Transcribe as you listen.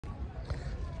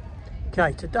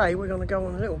Okay, today we're going to go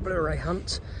on a little Blu-ray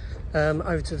hunt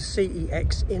over to the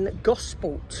CEX in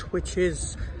Gosport, which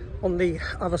is on the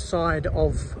other side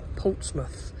of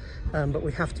Portsmouth, but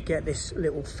we have to get this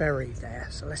little ferry there,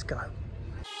 so let's go.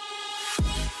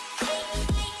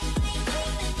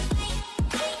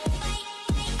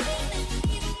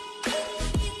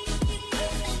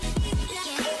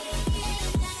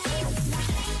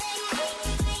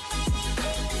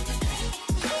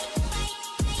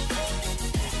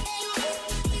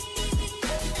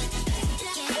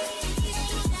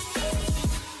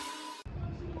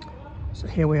 So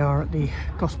here we are at the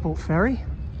Gosport ferry.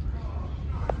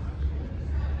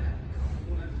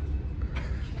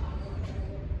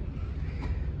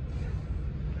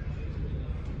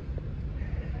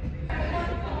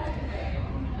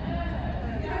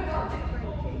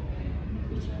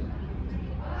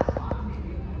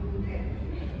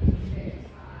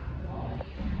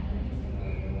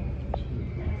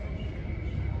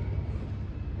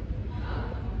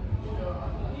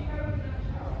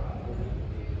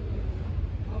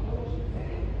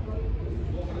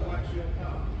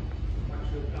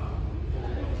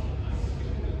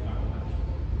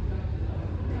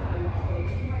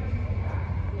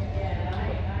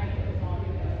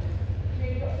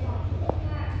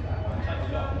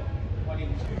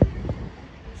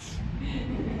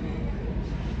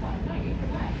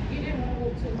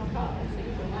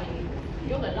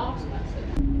 You're the last person.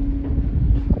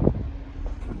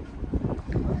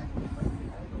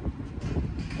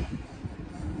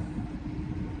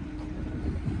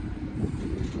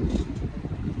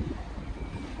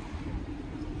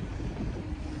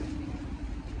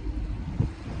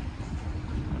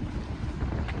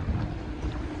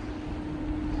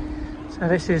 So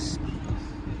this is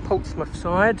Portsmouth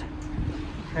side,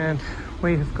 and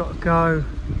we have got to go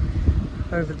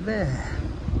over there.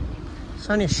 It's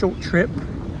only a short trip,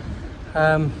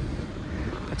 but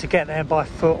to get there by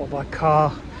foot or by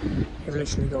car, you've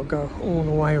literally got to go all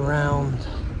the way around,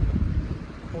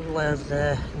 all the way over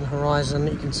there in the horizon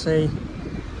that you can see,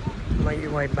 and make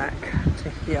your way back to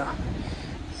here.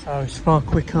 So it's far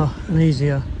quicker and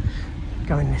easier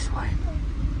going this way.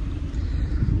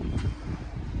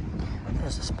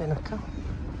 There's the spinnaker.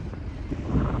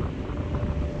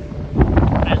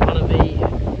 There's one of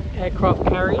the aircraft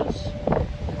carriers.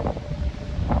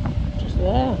 Just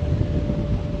there,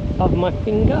 above my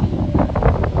finger.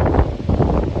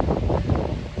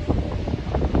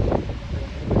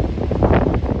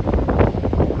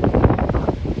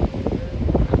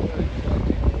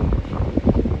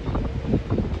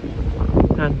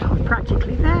 And I'm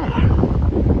practically there.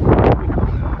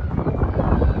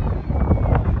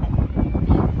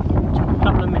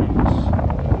 Couple of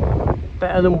minutes.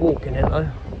 Better than walking it though.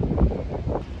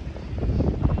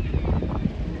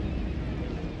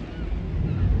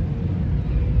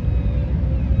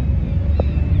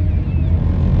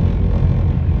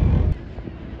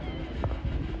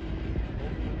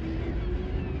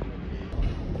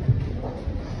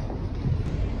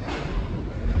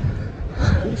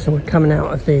 So we're coming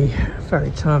out of the ferry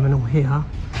terminal here,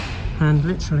 and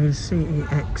literally the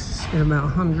CEX is about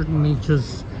 100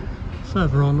 metres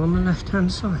further on the left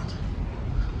hand side.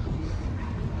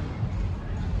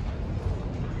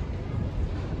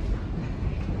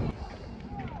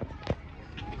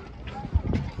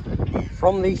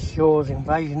 From these shores,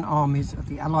 invasion armies of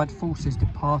the Allied forces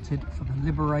departed for the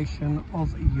liberation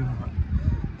of Europe.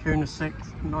 June 6,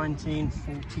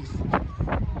 1944.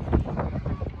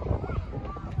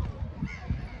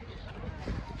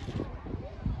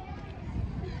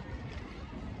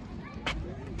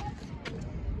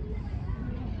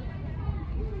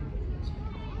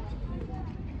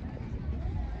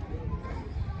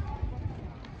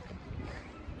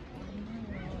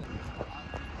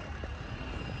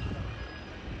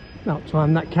 About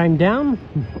time that came down.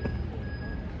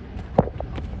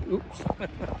 Oops.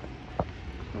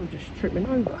 I'm just tripping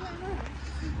over.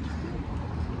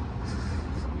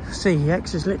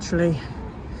 CEX is literally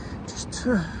just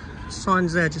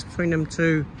signs there just between them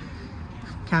two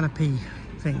canopy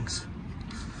things.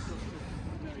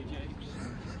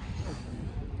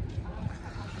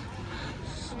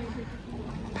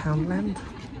 Poundland.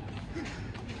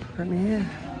 Premier.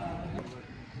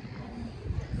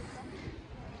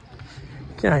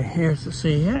 Okay, here's the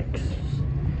CEX.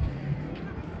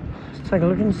 Let's take a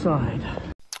look inside.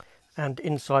 And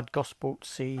inside Gosport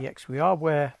CEX we are,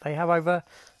 where they have over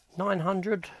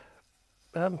 900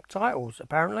 titles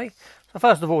apparently. So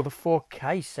first of all, the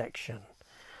 4K section.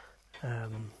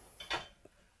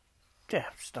 Yeah,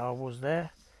 Star Wars there.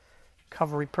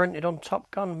 Cover reprinted on Top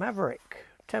Gun Maverick.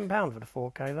 £10 for the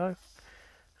 4K though.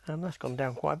 And that's gone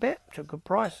down quite a bit. It's a good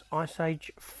price. Ice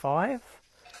Age 5.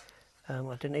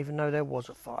 I didn't even know there was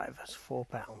a 5. That's £4.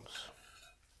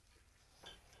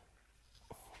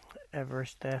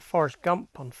 Everest there. Forrest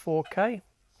Gump on 4K.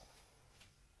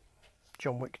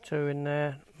 John Wick 2 in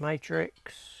there.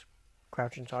 Matrix.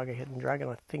 Crouching Tiger, Hidden Dragon,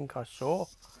 I think I saw.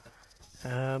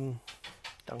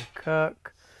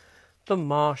 Dunkirk. The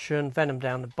Martian. Venom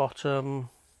down the bottom.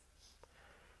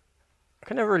 I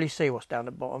can never really see what's down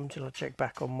the bottom until I check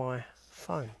back on my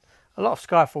phone. A lot of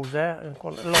Skyfalls there, and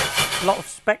a lot of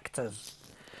Spectres.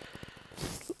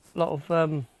 A lot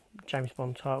of James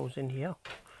Bond titles in here,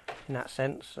 in that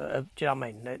sense. Do you know what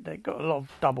I mean? They've got a lot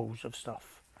of doubles of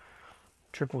stuff.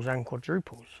 Triples and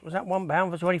quadruples. Was that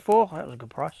 £1 for 24? That was a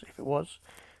good price, if it was.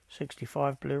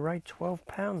 65 Blu-ray,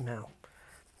 £12 now.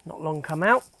 Not long come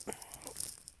out.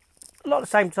 A lot of the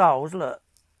same titles, look.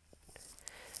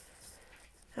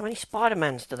 How many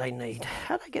Spider-Mans do they need?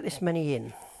 How do they get this many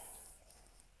in?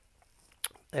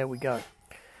 There we go.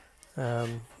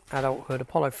 Adulthood,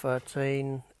 Apollo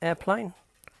 13, Airplane,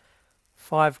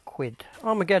 £5.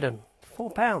 Armageddon,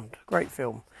 £4. Great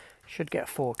film. Should get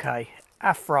 4K.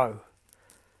 Afro,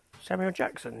 Samuel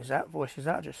Jackson. Is that voice? Is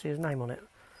that? I just see his name on it.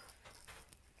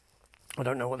 I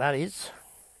don't know what that is.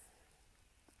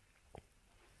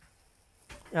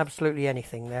 Absolutely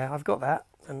anything there. I've got that,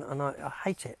 and I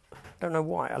hate it. Don't know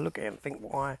why. I look at it and think,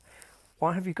 why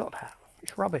have you got that?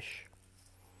 It's rubbish.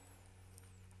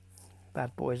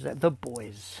 Bad Boys there. The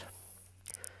Boys.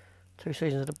 2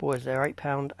 seasons of The Boys there.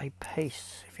 £8 a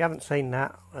piece. If you haven't seen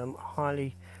that,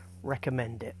 highly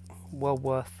recommend it. Well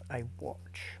worth a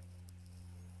watch.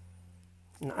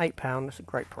 And £8, that's a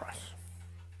great price.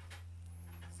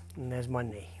 And there's my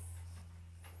knee.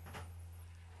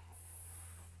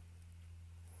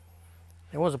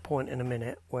 There was a point in a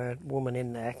minute where a woman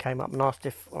in there came up and asked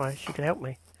if she could help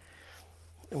me.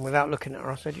 And without looking at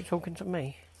her, I said, "You talking to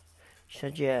me?" She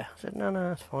said, "Yeah." I said, No,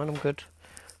 that's fine, I'm good.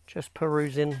 Just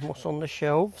perusing what's on the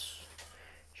shelves."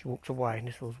 She walked away, and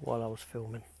this was while I was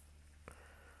filming.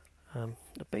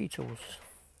 The Beatles.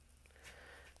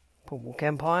 Boardwalk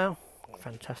Empire.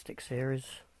 Fantastic series.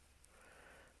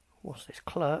 What's this?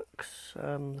 Clerks.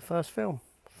 The first film.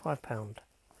 £5.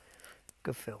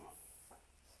 Good film.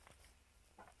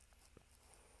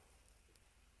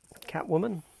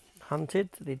 Catwoman, Hunted,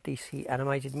 the DC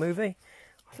animated movie.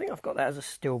 I think I've got that as a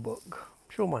steelbook. I'm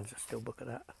sure mine's a steelbook of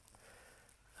that.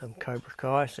 Cobra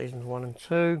Kai, seasons 1 and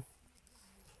 2.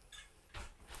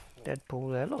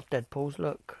 Deadpool there, a lot of Deadpools,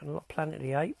 look, and a lot of Planet of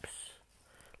the Apes.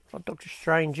 A lot of Doctor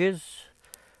Stranges.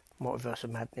 Multiverse of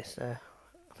Madness there.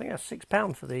 I think that's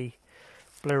 £6 for the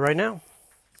Blu-ray now.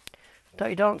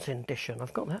 Dirty Dancing edition,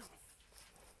 I've got that.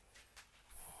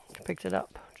 I picked it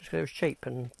up just because it was cheap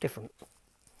and different.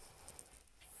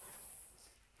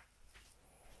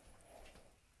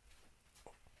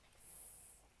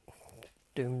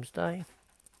 Doomsday,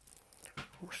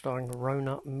 starring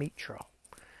Rona Mitra,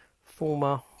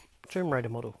 former Tomb Raider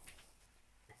model.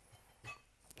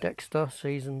 Dexter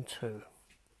season 2.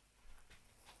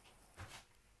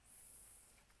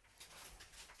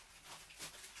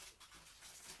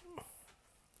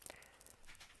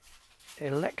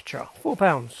 Elektra,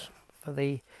 £4 for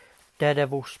the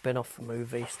Daredevil spin-off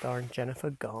movie starring Jennifer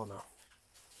Garner.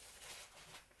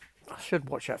 I should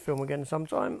watch that film again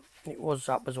sometime. It was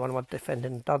up as one of my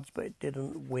defending duds, but it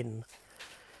didn't win.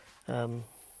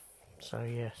 So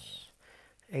yes,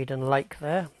 Eden Lake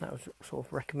there. That was sort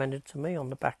of recommended to me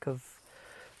on the back of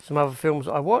some other films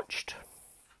that I watched.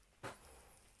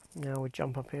 Now we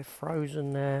jump up here.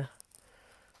 Frozen there.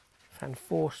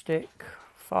 Fantastic.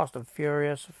 Fast and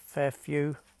Furious. Fair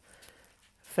few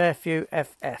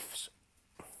FFs.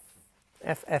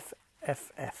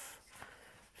 FFFF.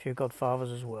 Few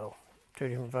Godfathers as well. 2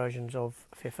 different versions of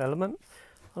Fifth Element.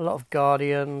 A lot of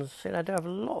Guardians. See, they do have a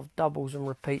lot of doubles and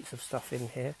repeats of stuff in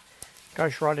here.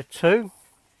 Ghost Rider 2.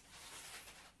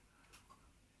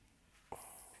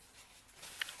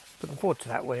 Looking forward to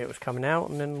that when it was coming out,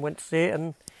 and then went to see it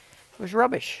and it was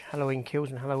rubbish. Halloween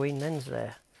Kills and Halloween Ends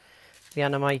there. The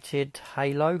animated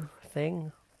Halo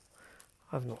thing.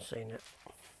 I've not seen it.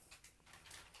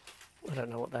 I don't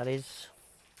know what that is.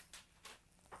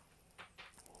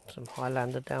 Some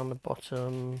Highlander down the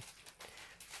bottom.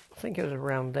 I think it was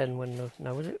around then when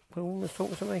no, was it when woman was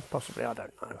talking to me? Possibly, I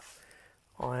don't know.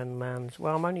 Iron Man's.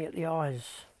 Well, I'm only at the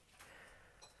eyes.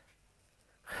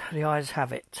 The eyes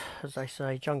have it, as they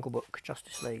say. Jungle Book,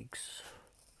 Justice Leagues.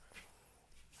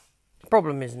 The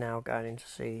problem is now going into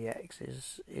CEX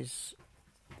is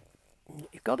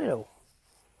you've got it all.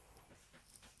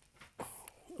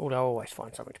 Although I always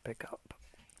find something to pick up,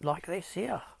 like this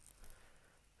here.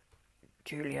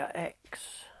 Julia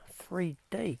X,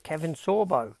 3D. Kevin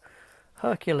Sorbo.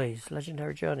 Hercules.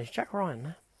 Legendary Journeys. Jack Ryan.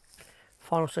 Eh?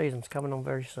 Final season's coming on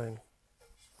very soon.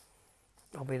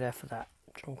 I'll be there for that.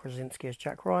 John Krasinski as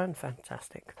Jack Ryan.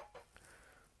 Fantastic.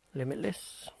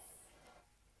 Limitless.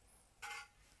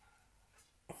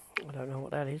 I don't know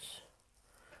what that is,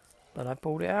 but I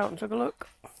pulled it out and took a look.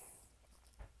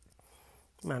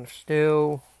 Man of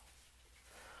Steel.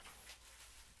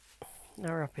 Now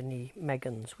we're up in the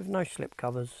Megans with no slip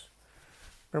covers.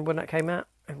 Remember when that came out?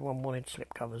 Everyone wanted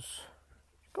slip covers.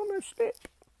 Got no slip.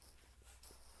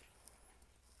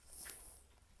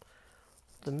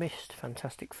 The Mist,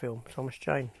 fantastic film. Thomas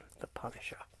Jane, The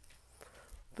Punisher.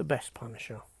 The best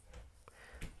Punisher.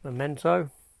 Memento.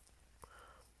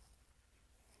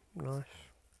 Nice.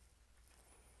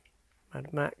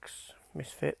 Mad Max.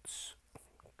 Misfits.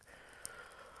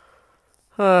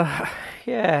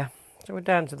 Yeah. So we're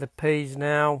down to the P's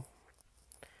now.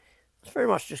 It's very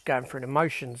much just going through the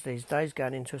motions these days,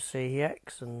 going into a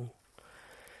CEX and,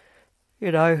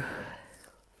 you know,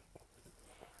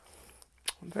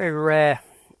 very rare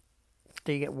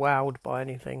do you get wowed by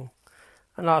anything.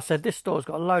 And like I said, this store's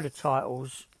got a load of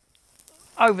titles,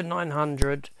 over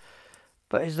 900,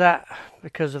 but is that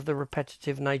because of the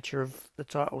repetitive nature of the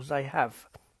titles they have,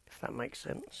 if that makes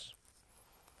sense?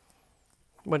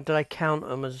 When do they count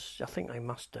them as, I think they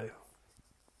must do.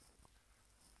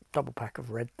 Double pack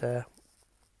of red there.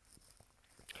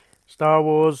 Star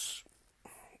Wars,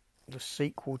 the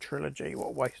sequel trilogy, what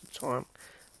a waste of time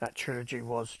that trilogy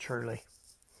was, truly.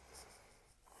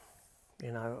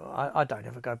 You know, I don't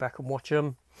ever go back and watch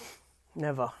them.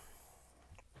 Never.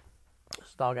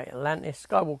 Stargate Atlantis,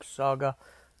 Skywalker Saga,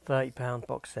 £30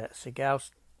 box set.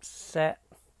 Seagal set.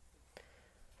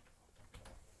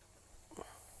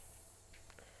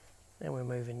 Then we're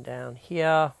moving down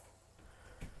here.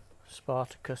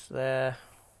 Spartacus there.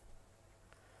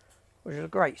 Which is a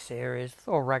great series.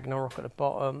 Thor Ragnarok at the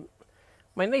bottom.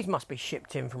 I mean, these must be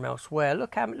shipped in from elsewhere.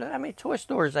 Look how many Toy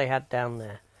Stories they had down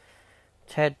there.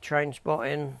 Ted, Train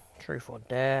Spotting, Truth or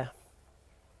Dare,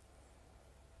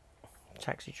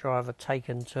 Taxi Driver,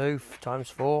 Taken 2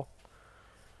 ×4,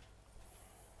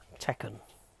 Tekken,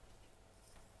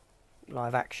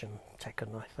 live action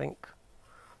Tekken, I think.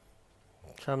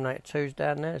 Terminator 2's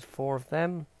down there, there's 4 of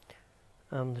them.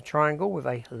 The triangle with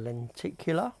a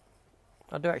lenticular.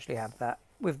 I do actually have that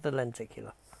with the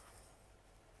lenticular.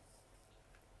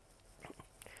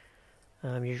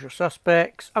 Usual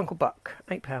Suspects, Uncle Buck,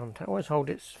 £8. Always hold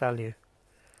its value.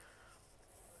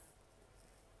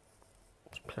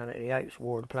 Planet of the Apes,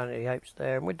 War of the Planet of the Apes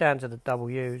there. And we're down to the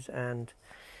W's, and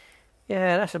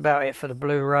yeah, that's about it for the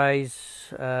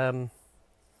Blu-rays.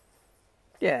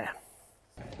 Yeah.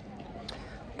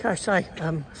 Okay, so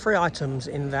 3 items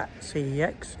in that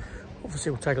CEX.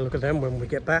 Obviously, we'll take a look at them when we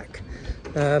get back.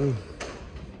 One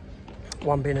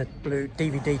being a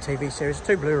DVD TV series,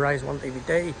 2 Blu-rays, 1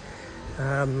 DVD.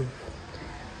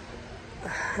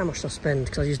 How much did I spend?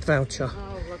 Because I used voucher.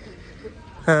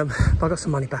 But I got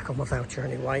some money back on my voucher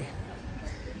anyway.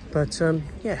 But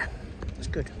yeah, it's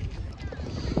good.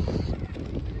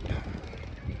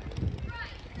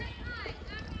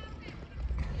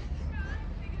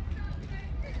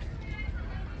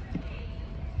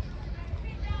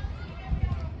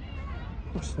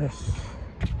 What's this?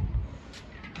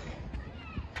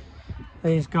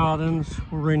 These gardens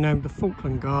were renamed the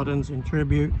Falkland Gardens in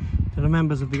tribute to the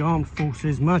members of the armed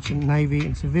forces, merchant navy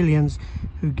and civilians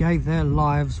who gave their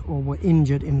lives or were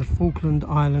injured in the Falkland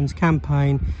Islands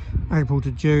campaign, April to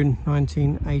June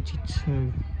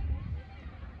 1982.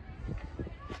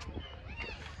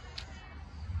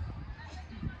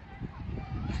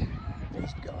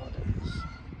 These gardens.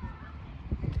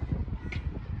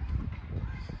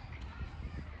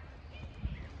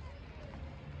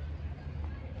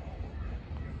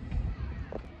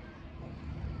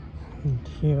 And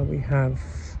here we have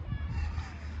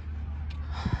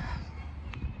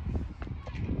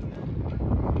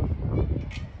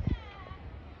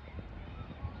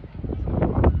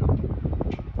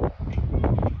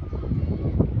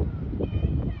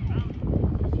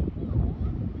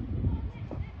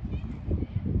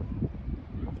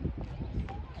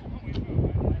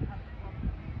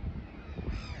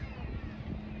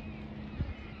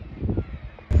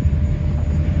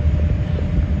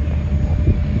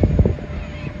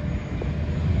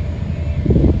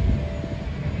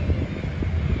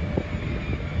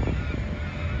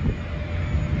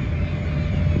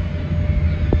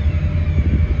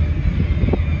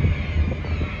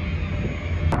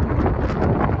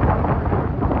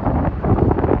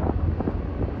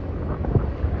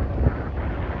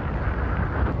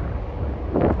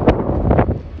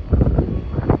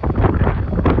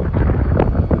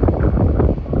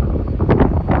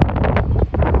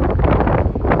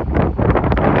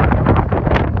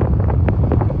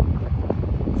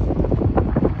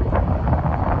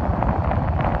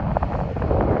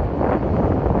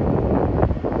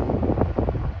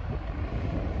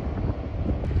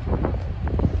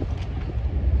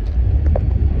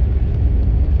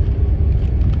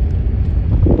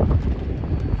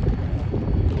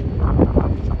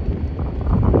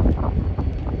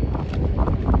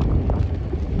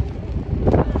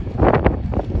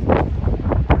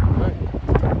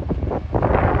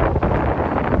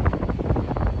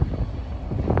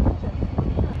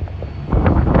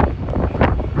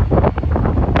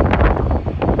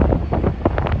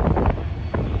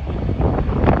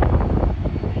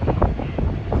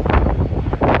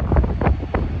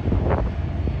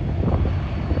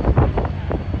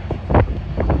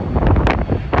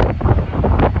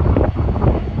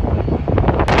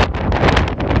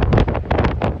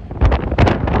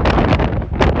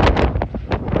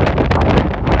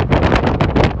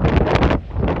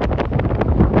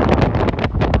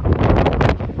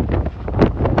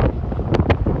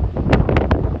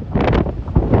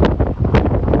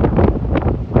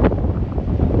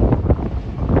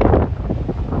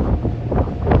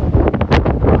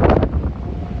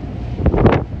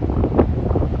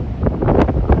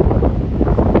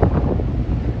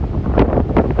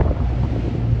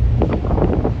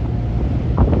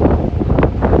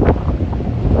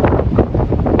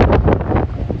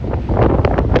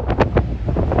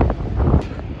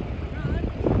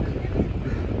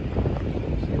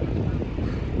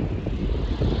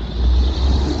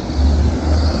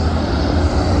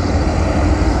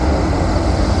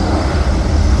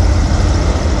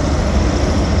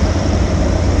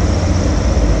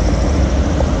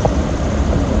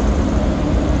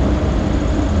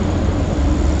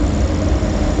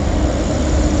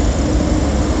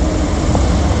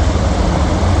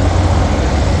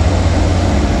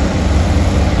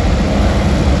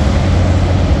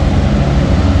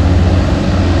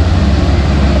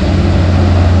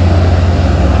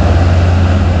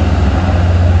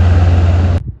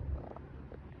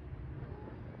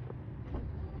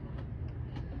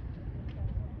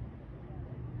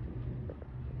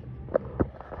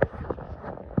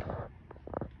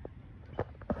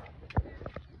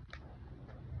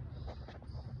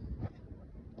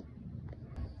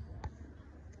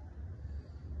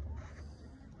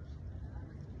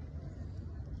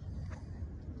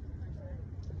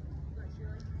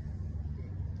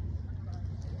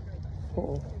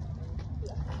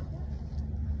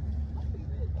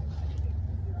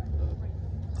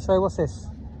So what's this?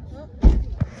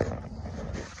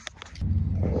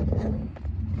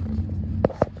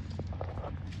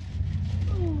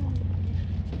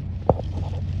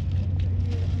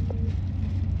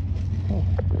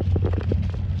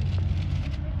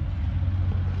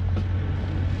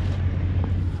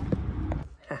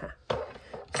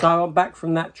 So I'm back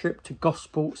from that trip to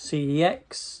Gosport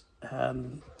CEX,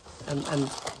 and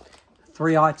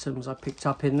 3 items I picked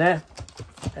up in there.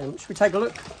 Should we take a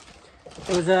look?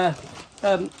 It was a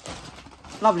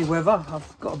lovely weather.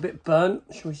 I've got a bit burnt,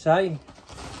 shall we say.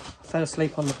 I fell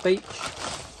asleep on the beach,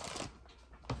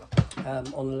 on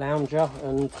the lounger,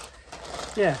 and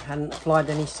yeah, hadn't applied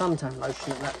any suntan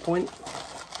lotion at that point.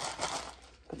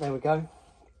 But there we go.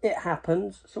 It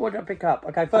happens. So what did I pick up?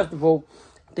 Okay, first of all,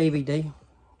 DVD.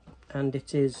 And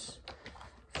it is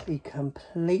the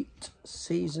complete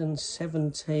season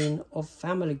 17 of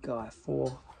Family Guy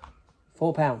for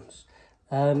 £4.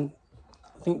 I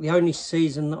think the only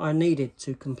season that I needed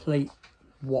to complete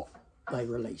what they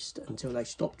released until they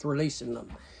stopped releasing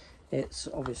them. It's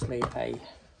obviously a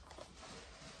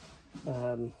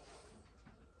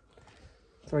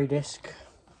 3-disc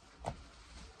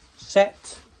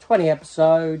set, 20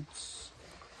 episodes.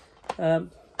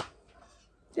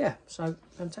 Yeah, so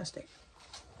fantastic.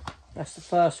 That's the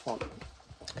first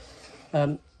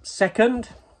one. Second,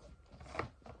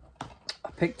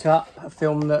 I picked up a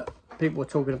film that people were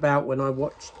talking about when I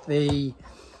watched the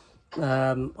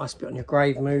I Spit on Your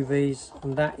Grave movies,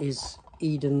 and that is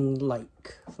Eden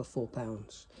Lake for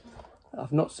 £4.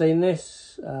 I've not seen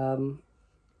this. The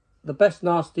best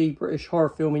nasty British horror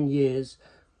film in years.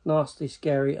 Nasty,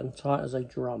 scary and tight as a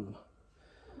drum.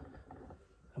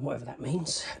 And whatever that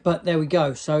means. But there we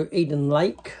go. So Eden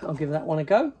Lake, I'll give that one a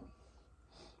go.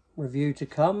 Review to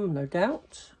come, no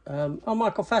doubt. Oh,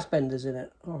 Michael Fassbender's in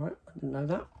it. All right, I didn't know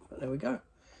that, but there we go.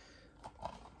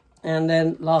 And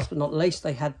then last but not least,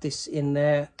 they had this in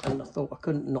there, and I thought I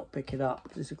couldn't not pick it up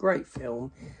because it's a great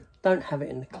film. Don't have it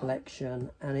in the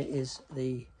collection, and it is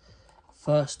the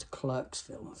first Clerks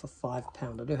film for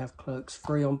 £5. I do have Clerks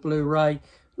 3 on Blu-ray,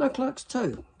 no Clerks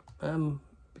 2,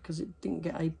 because it didn't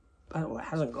get a, well, it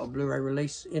hasn't got a Blu-ray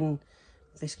release in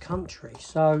this country.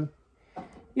 So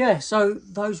yeah, so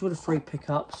those were the 3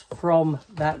 pickups from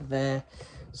that there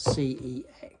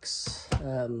CEX.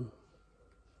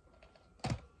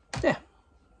 Yeah,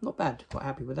 not bad. Quite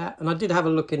happy with that. And I did have a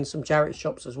look in some charity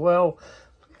shops as well.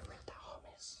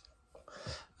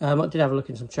 I did have a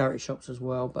look in some charity shops as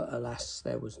well, but alas,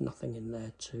 there was nothing in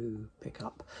there to pick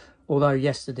up. Although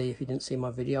yesterday, if you didn't see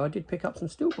my video, I did pick up some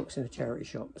steelbooks in a charity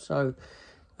shop. So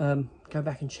go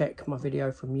back and check my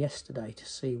video from yesterday to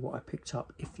see what I picked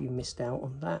up if you missed out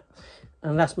on that.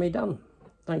 And that's me done.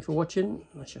 Thanks for watching.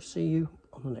 I shall see you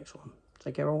on the next one.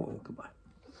 Take care all and goodbye.